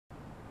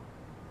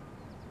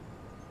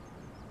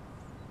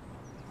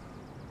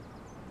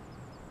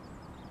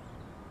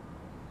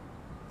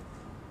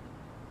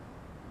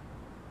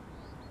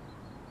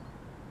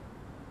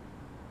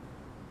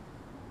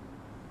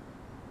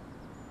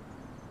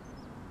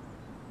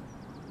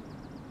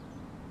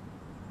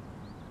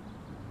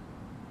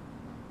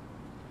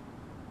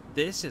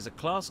This is a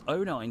Class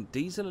 09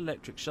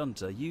 diesel-electric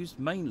shunter used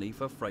mainly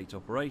for freight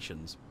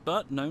operations,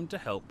 but known to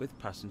help with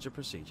passenger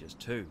procedures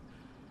too.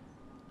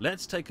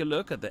 Let's take a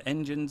look at the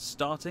engine's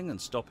starting and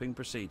stopping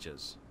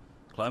procedures.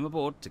 Climb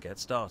aboard to get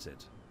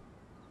started.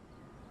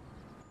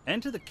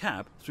 Enter the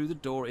cab through the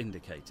door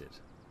indicated.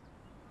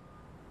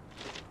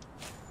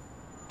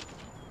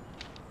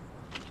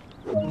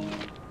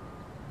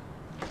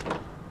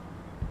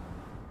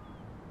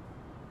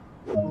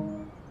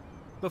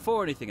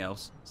 Before anything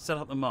else, set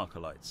up the marker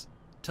lights.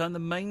 Turn the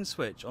main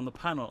switch on the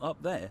panel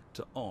up there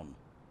to on.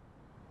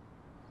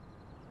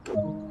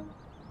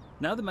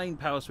 Now the main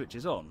power switch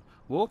is on,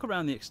 walk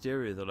around the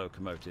exterior of the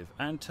locomotive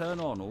and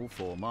turn on all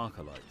 4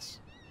 marker lights.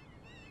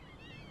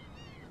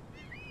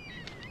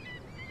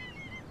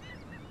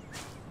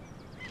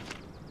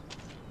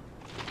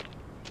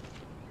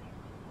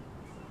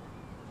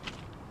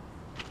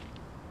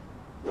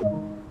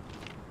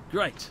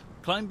 Great!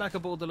 Climb back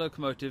aboard the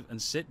locomotive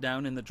and sit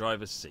down in the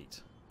driver's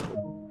seat.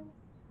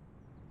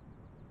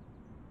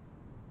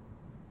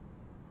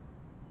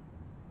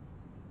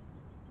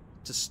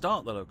 To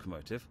start the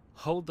locomotive,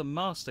 hold the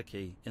master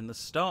key in the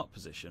start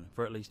position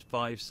for at least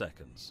 5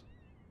 seconds.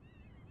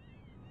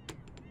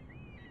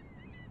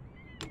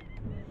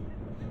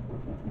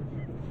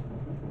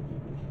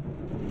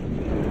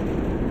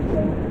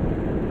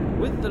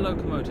 With the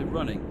locomotive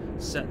running,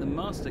 set the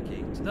master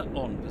key to the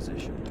on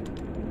position.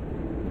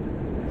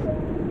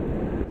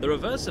 The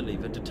reverser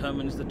lever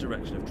determines the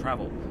direction of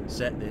travel.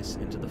 Set this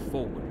into the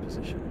forward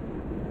position.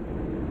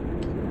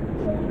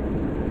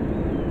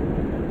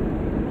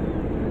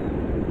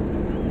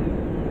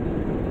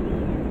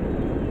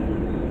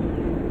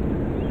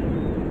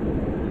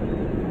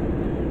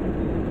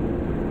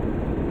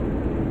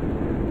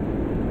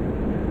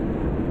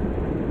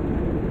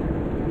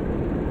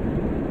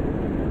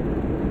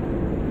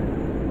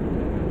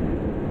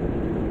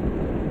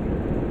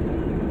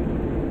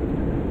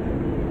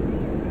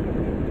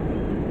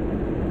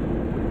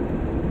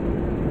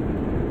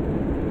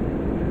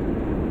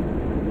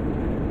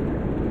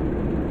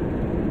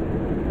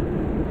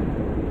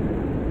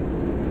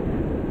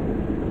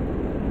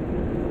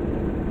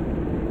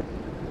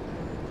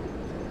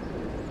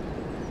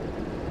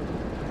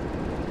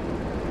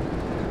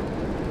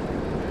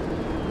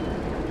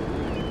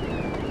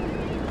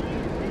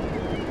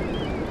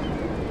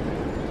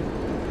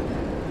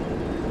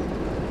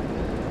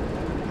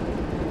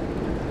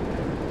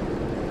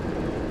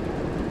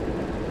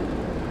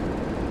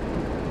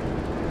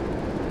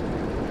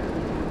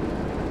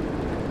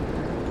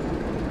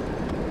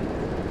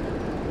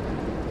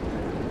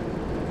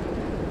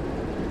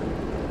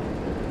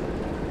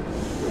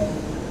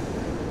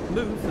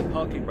 Move the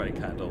parking brake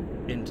handle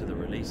into the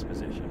release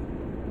position.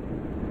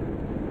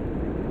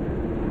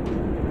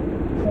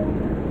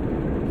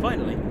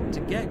 Finally, to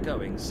get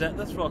going, set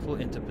the throttle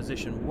into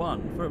position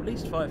 1 for at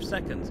least 5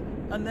 seconds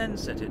and then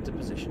set it to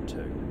position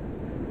 2.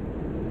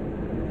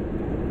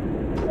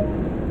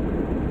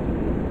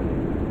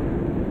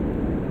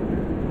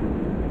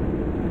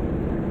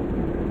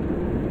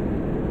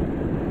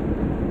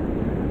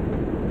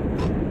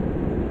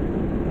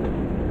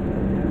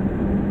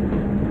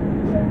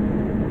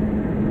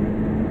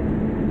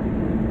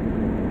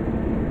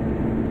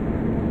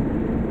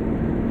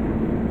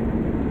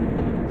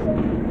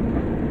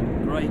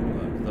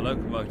 The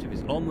locomotive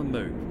is on the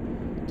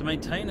move. To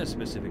maintain a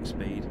specific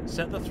speed,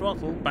 set the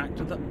throttle back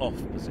to the off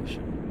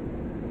position.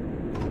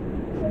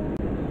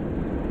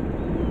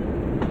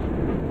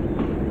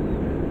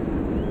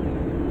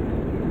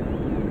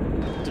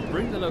 To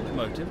bring the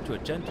locomotive to a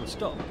gentle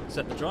stop,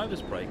 set the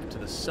driver's brake to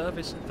the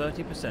service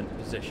 30%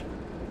 position.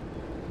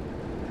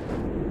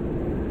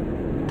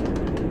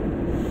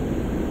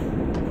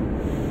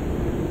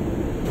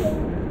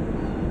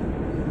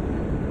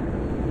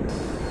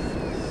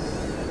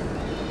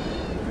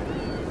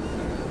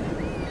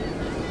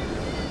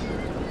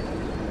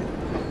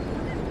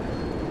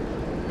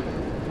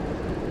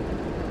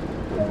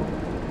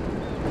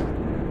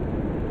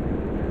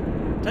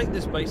 Take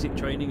this basic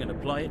training and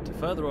apply it to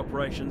further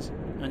operations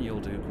and you'll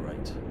do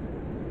great.